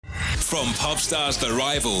From pop stars The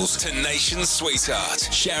Rivals to Nation's Sweetheart,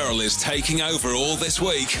 Cheryl is taking over all this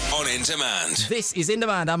week on In Demand. This is In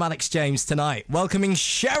Demand. I'm Alex James tonight, welcoming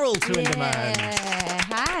Cheryl to In Demand.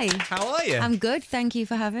 Hi. How are you? I'm good. Thank you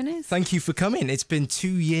for having us. Thank you for coming. It's been 2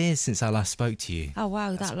 years since I last spoke to you. Oh,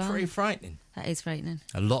 wow, That's that long. pretty frightening. That is frightening.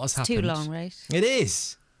 A lot has happened. Too long, right? It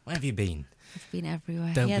is. Where have you been? I've been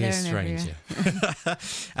everywhere. Don't be a they're stranger.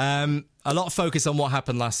 everywhere. A lot of focus on what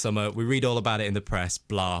happened last summer. We read all about it in the press.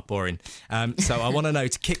 Blah, boring. So I want to know,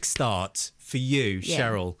 to kickstart for you,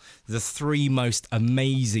 Cheryl, the three most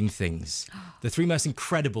amazing things, the three most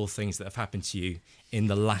incredible things that have happened to you in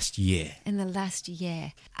the last year. In the last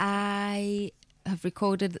year, I have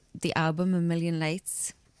recorded the album A Million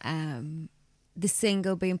Lights. The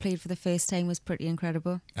single being played for the first time was pretty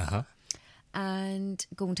incredible. Uh-huh. And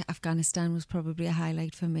going to Afghanistan was probably a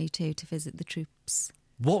highlight for me too, to visit the troops.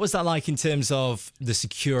 What was that like in terms of the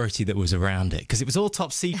security that was around it? Because it was all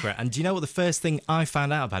top secret. And do you know what the first thing I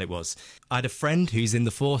found out about it was? I had a friend who's in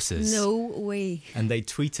the forces. No way. And they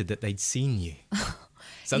tweeted that they'd seen you.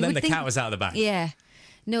 So You then would the think- cat was out of the bag. Yeah.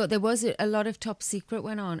 No, there was a lot of top secret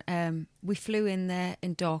went on. We flew in there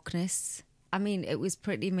in darkness. I mean, it was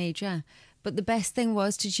pretty major. But the best thing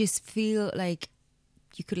was to just feel like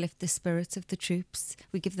you could lift the spirits of the troops.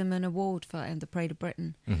 We give them an award for the Pride of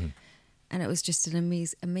Britain. Mm-hmm. And it was just an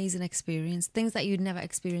amazing experience. Things that you'd never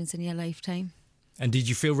experience in your lifetime. And did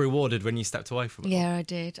you feel rewarded when you stepped away from it? Yeah, I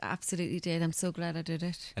did. I absolutely did. I'm so glad I did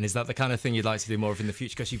it. And is that the kind of thing you'd like to do more of in the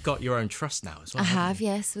future? Because you've got your own trust now as well. I haven't have, you?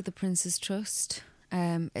 yes, with the Prince's Trust.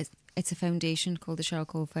 It's a foundation called the Cheryl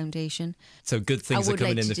Cole Foundation. So good things I are would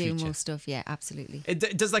coming like in to the do future. more stuff, yeah, absolutely.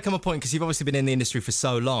 Does there come a point, because you've obviously been in the industry for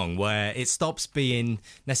so long, where it stops being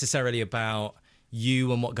necessarily about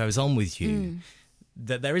you and what goes on with you,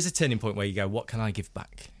 that there is a turning point where you go, what can I give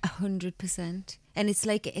back? 100%. And it's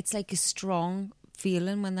like a strong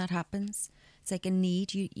feeling when that happens. It's like a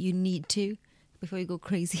need. You need to before you go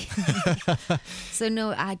crazy. So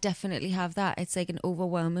no, I definitely have that. It's like an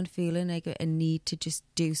overwhelming feeling, like a need to just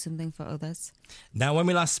do something for others. Now, when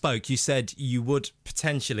we last spoke, you said you would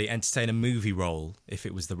potentially entertain a movie role if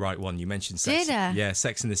it was the right one. You mentioned Sex. Did I? Yeah,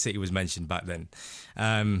 Sex and the City was mentioned back then.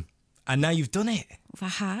 And now you've done it. I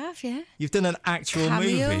have, yeah. You've done an actual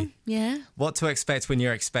Cameo, movie. yeah. What to expect when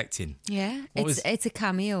you're expecting? Yeah. What It's a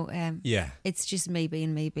cameo. Yeah. It's just me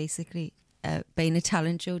being me, basically, being a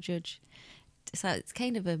talent show judge. So it's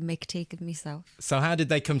kind of a make take of myself. So how did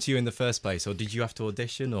they come to you in the first place? Or did you have to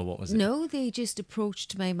audition, or what was it? No, they just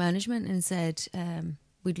approached my management and said,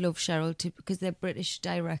 we'd love Cheryl to, because they're British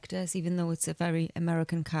directors, even though it's a very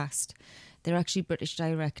American cast. They're actually British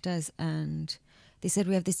directors. And they said,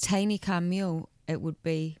 we have this tiny cameo. It would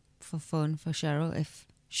be for fun for Cheryl if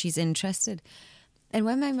she's interested. And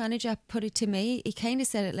when my manager put it to me, he kind of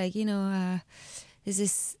said it like,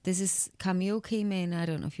 there's this cameo came in. I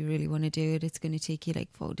don't know if you really want to do it. It's going to take you like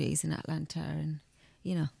 4 days in Atlanta, and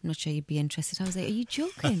I'm not sure you'd be interested. I was like, are you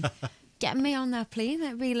joking? Getting me on that plane,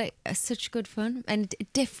 that'd be like such good fun and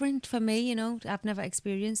different for me. I've never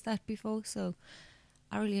experienced that before, so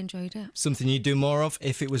I really enjoyed it. Something you'd do more of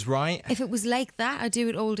if it was right? If it was like that, I'd do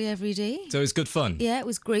it all day, every day. So it was good fun? Yeah, it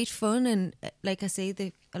was great fun, and like I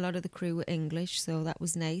say, a lot of the crew were English, so that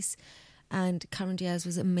was nice. And Karen Diaz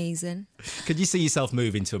was amazing. Could you see yourself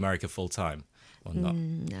moving to America full time or not?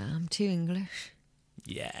 No, I'm too English.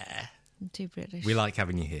 Yeah. I'm too British. We like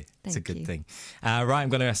having you here. It's a Thank good you. thing. Right, I'm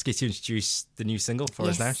going to ask you to introduce the new single for us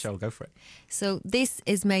Yes. now. Shall we go for it? So this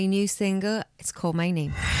is my new single. It's called My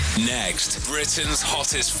Name. Next, Britain's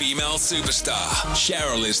hottest female superstar,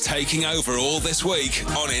 Cheryl is taking over all this week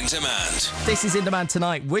on In Demand. This is In Demand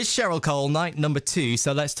tonight with Cheryl Cole, night number 2.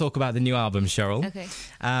 So let's talk about the new album, Cheryl. Okay.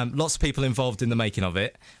 Lots of people involved in the making of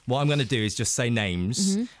it. What I'm going to do is just say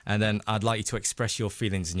names, Mm-hmm. and then I'd like you to express your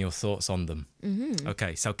feelings and your thoughts on them. Mm-hmm.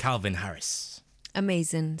 Okay, so Calvin Harris.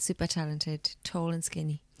 Amazing, super talented, tall and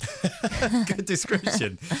skinny. Good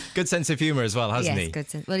description. Good sense of humour as well, hasn't yes, he? good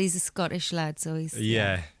sense. Well, he's a Scottish lad, so he's...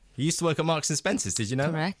 Yeah. He used to work at Marks and Spencer's, did you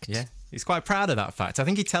know? Correct. Yeah. He's quite proud of that fact. I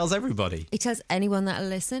think he tells everybody He tells anyone that'll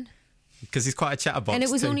listen. because he's quite a chatterbox. And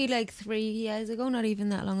it was too. only like 3 years ago, not even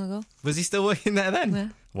that long ago. Was he still working there then? Yeah.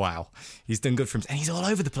 Wow. He's done good for him. And he's all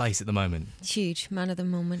over the place at the moment. Huge, man of the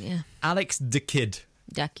moment, yeah. Alex the Kid.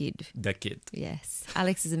 That kid. The Kid. Yes.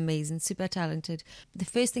 Alex is amazing, super talented. The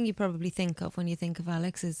first thing you probably think of when you think of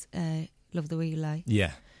Alex is Love the Way You Lie.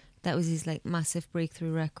 Yeah. That was his like massive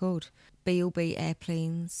breakthrough record. B.O.B.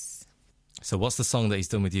 Airplanes. So what's the song that he's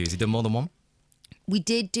done with you? Has he done more than one? We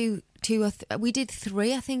did do we did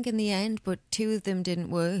 3, I think, in the end, but 2 of them didn't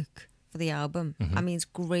work for the album. Mm-hmm. I mean, it's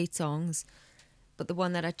great songs, but the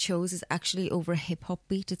one that I chose is actually over a hip hop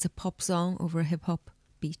beat. It's a pop song over a hip hop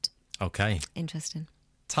beat. Okay. Interesting.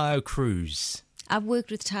 Tayo Cruz. I've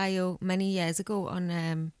worked with Tayo many years ago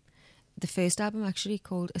on the first album, actually,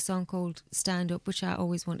 called a song called Stand Up, which I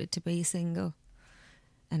always wanted to be a single.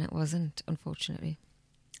 And it wasn't, unfortunately.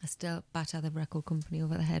 I still batter the record company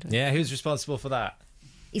over the head with it. Yeah, who's responsible for that?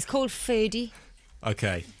 He's called Ferdy.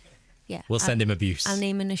 Okay. Yeah. We'll send him abuse. I'll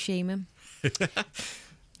name and shame him.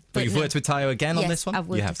 But you've worked with Tayo again on this one? I've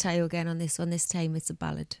worked You with Tayo again on this one. This time it's a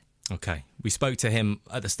ballad. Okay. We spoke to him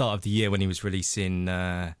at the start of the year when he was releasing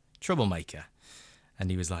Troublemaker. And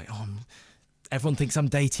he was like, everyone thinks I'm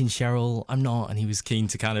dating Cheryl. I'm not. And he was keen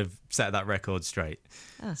to kind of set that record straight.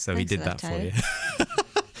 Oh, so he did that for Tayo. you.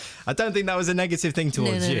 I don't think that was a negative thing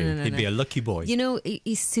towards you. No, He'd be a lucky boy. You know,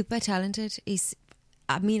 he's super talented.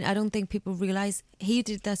 I don't think people realise he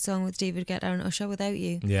did that song with David Guetta and Usher without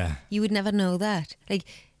you. Yeah. You would never know that. Like,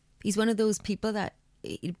 he's one of those people that,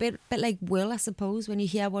 a bit like Will, I suppose, when you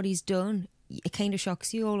hear what he's done, it kind of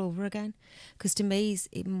shocks you all over again. Because to me, he's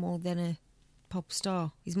even more than a pop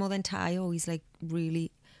star. He's more than Tayo. He's like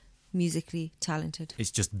really musically talented.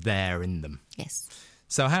 It's just there in them. Yes.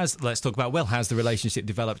 So let's talk about Will. How's the relationship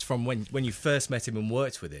developed from when you first met him and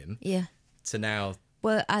worked with him Yeah. to now?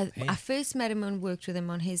 Well, I first met him and worked with him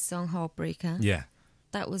on his song Heartbreaker. Yeah.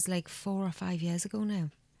 That was like 4 or 5 years ago now.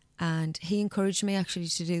 And he encouraged me actually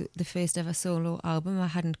to do the first ever solo album. I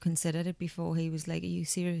hadn't considered it before. He was like, "Are you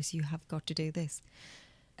serious? You have got to do this."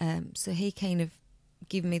 So he kind of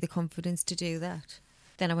gave me the confidence to do that.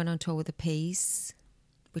 Then I went on tour with the Peas,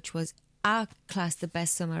 which was, I classed the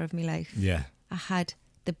best summer of my life. Yeah. I had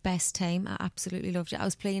the best time. I absolutely loved it. I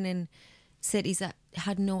was playing in cities that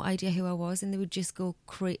had no idea who I was, and they would just go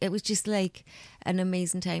crazy. It was just like an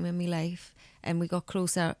amazing time in my life. And we got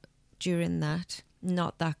closer during that.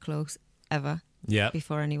 Not that close ever. Yeah.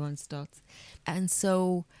 Before anyone starts. And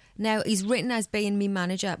so now he's written as being me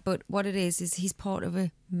manager, but what it is he's part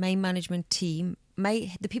of my management team.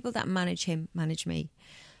 The people that manage him manage me.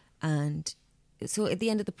 And so at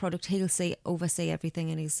the end of the product, he'll oversee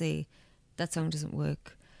everything, and he'll say, "That song doesn't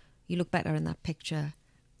work. You look better in that picture.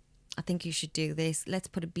 I think you should do this. Let's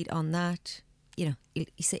put a beat on that." You know, he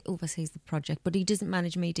oversees the project, but he doesn't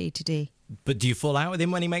manage me day to day. But do you fall out with him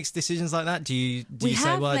when he makes decisions like that? Do you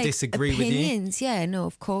say, "Well, I disagree with you"? Opinions, yeah, no,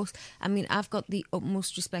 of course. I mean, I've got the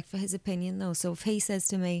utmost respect for his opinion, though. So if he says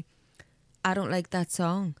to me, "I don't like that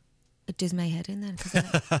song," it does my head in then. 'Cause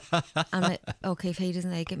I'm like, okay, if he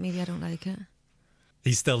doesn't like it, maybe I don't like it.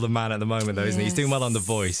 He's still the man at the moment, though, isn't he? He's doing well on The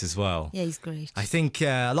Voice as well. Yeah, he's great. I think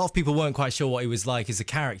a lot of people weren't quite sure what he was like as a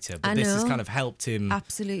character, but this has kind of helped him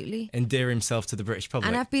absolutely endear himself to the British public.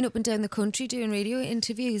 And I've been up and down the country doing radio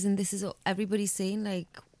interviews, and this is what everybody's saying, like,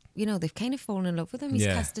 you know, they've kind of fallen in love with him. He's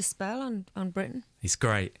cast a spell on Britain. He's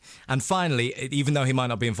great. And finally, even though he might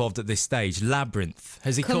not be involved at this stage, Labyrinth,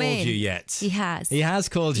 has he called you yet? He has. He has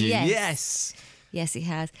called you? Yes. Yes, he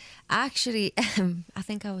has. Actually, I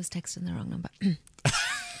think I was texting the wrong number.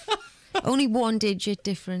 Only one digit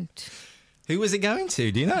different. Who was it going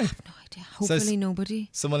to? Do you know? I have no idea. Hopefully nobody.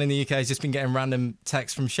 Someone in the UK has just been getting random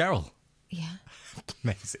texts from Cheryl. Yeah.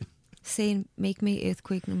 Amazing. Saying, "Make me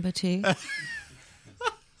earthquake number 2."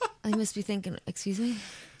 I must be thinking, excuse me?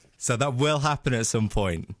 So that will happen at some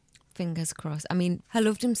point. Fingers crossed. I mean, I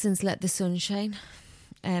loved him since Let the Sun Shine.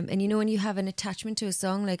 And you know, when you have an attachment to a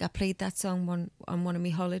song, like I played that song on one of my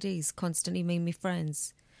holidays, constantly, me and my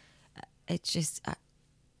friends. It's just,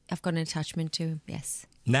 I've got an attachment to him, yes.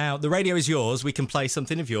 Now, the radio is yours. We can play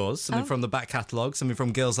something of yours, something from the back catalogue, something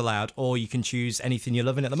from Girls Aloud, or you can choose anything you're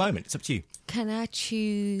loving at the moment. It's up to you. Can I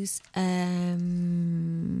choose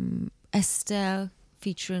Estelle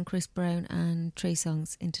featuring Chris Brown and Trey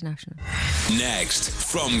Songz International? Next,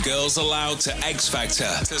 from Girls Aloud to X Factor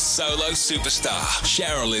to solo superstar,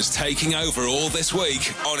 Cheryl is taking over all this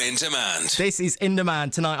week on In Demand. This is In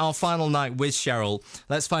Demand tonight, our final night with Cheryl.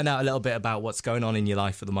 Let's find out a little bit about what's going on in your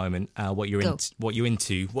life at the moment, what you're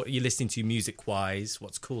into, what you're listening to music-wise,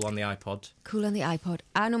 what's cool on the iPod. Cool on the iPod.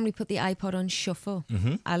 I normally put the iPod on shuffle.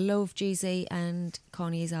 Mm-hmm. I love Jay-Z and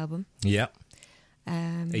Kanye's album. Yeah.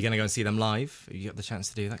 Are you going to go and see them live? Have you got the chance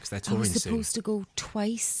to do that? Because they're touring soon. I was supposed to go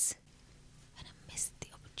twice, and I missed the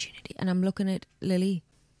opportunity. And I'm looking at Lily,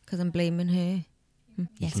 because I'm blaming her.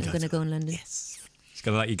 Yes, I'm going to go in London. Yes. She's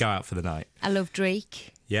going to let you go out for the night. I love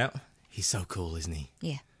Drake. Yeah. He's so cool, isn't he?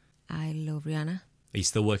 Yeah. I love Rihanna. Are you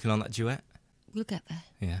still working on that duet? We'll get there.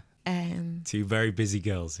 Yeah. Two very busy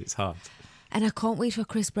girls. It's hard. And I can't wait for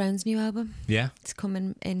Chris Brown's new album. Yeah? It's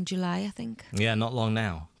coming in July, I think. Yeah, not long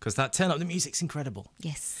now. Because that Turn Up the Music's incredible.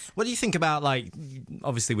 Yes. What do you think about, like,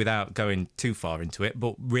 obviously without going too far into it,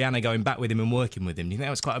 but Rihanna going back with him and working with him? Do you think that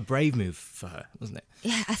was quite a brave move for her, wasn't it?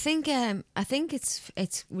 Yeah, I think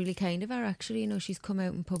it's really kind of her, actually. You know, she's come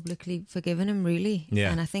out and publicly forgiven him, really.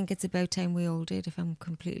 Yeah. And I think it's about time we all did, if I'm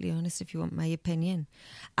completely honest, if you want my opinion.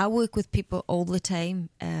 I work with people all the time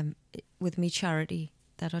with me charity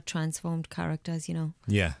that are transformed characters, you know.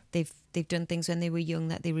 Yeah. They've done things when they were young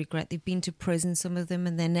that they regret. They've been to prison, some of them,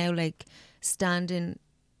 and they're now like standing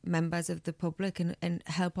members of the public and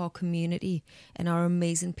help our community and our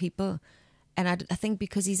amazing people. And I think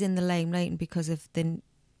because he's in the limelight and because of the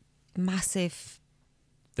massive...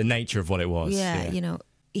 The nature of what it was. Yeah, you know,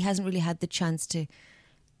 he hasn't really had the chance to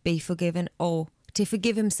be forgiven or to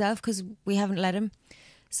forgive himself because we haven't let him.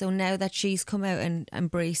 So now that she's come out and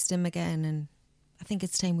embraced him again, and I think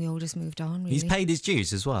it's time we all just moved on, really. He's paid his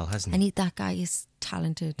dues as well, hasn't he? And that guy is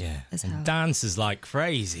talented as hell. And dances like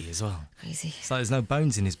crazy as well. Crazy. It's like there's no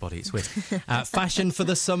bones in his body. It's weird. Fashion for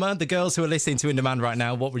the summer. The girls who are listening to In Demand right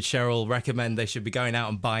now, what would Cheryl recommend they should be going out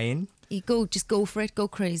and buying? Just go for it. Go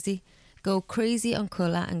crazy. Go crazy on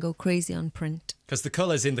colour and go crazy on print. Because the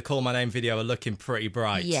colours in the Call My Name video are looking pretty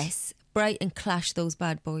bright. Yes. Bright and clash those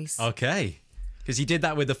bad boys. Okay. Because you did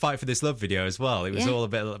that with the Fight for This Love video as well. It was all a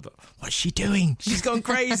bit like, what's she doing? She's gone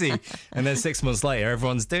crazy. And then 6 months later,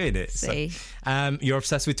 everyone's doing it. See? So, you're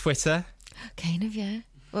obsessed with Twitter? Kind of, yeah.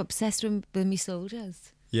 We're obsessed with me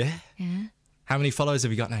soldiers. Yeah? Yeah. How many followers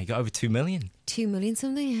have you got now? You got over 2 million? 2 million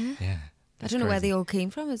something, yeah. Yeah. I don't know where they all came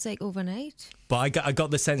from. It's like overnight. But I got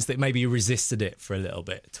the sense that maybe you resisted it for a little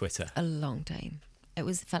bit, Twitter. A long time.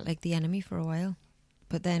 Felt like the enemy for a while.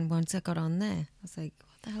 But then once I got on there, I was like,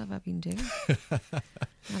 what the hell have I been doing?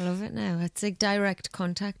 I love it now. It's like direct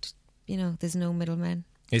contact. You know, there's no middlemen.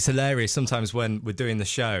 It's hilarious sometimes when we're doing the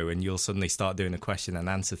show and you'll suddenly start doing a question and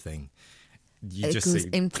answer thing. It goes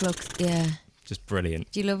influx, yeah. Just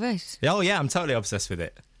brilliant. Do you love it? Oh, yeah, I'm totally obsessed with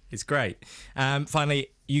it. It's great. Finally,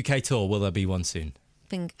 UK tour. Will there be one soon?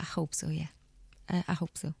 I hope so, yeah. I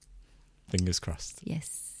hope so. Fingers crossed.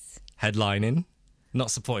 Yes. Headlining. Not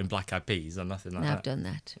supporting Black Eyed Peas or nothing like that. I've done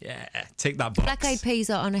that. Yeah, tick that box. Black Eyed Peas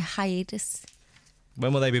are on a hiatus.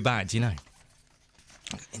 When will they be back? Do you know?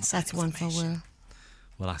 That's one for Will.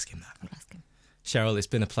 We'll ask him that. We'll ask him. Cheryl, it's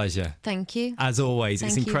been a pleasure. Thank you. As always,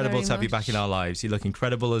 it's incredible to have you much. back in our lives. You look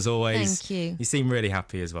incredible as always. Thank you. You seem really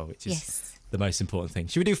happy as well, which is the most important thing.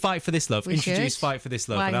 Should we do Fight for This Love? Introduce Fight for This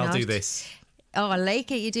Love, and I'll do this. Oh, I like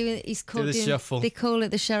it. You're doing. He's called the shuffle. They call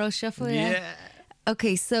it the Cheryl Shuffle. Yeah.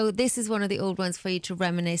 Okay, so this is one of the old ones for you to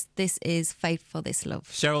reminisce. This is Fight for This Love.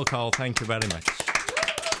 Cheryl Cole, thank you very much.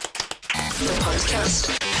 The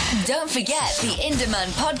podcast. Don't forget, the In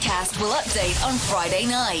Demand podcast will update on Friday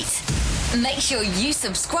night. Make sure you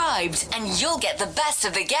subscribed and you'll get the best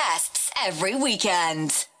of the guests every weekend.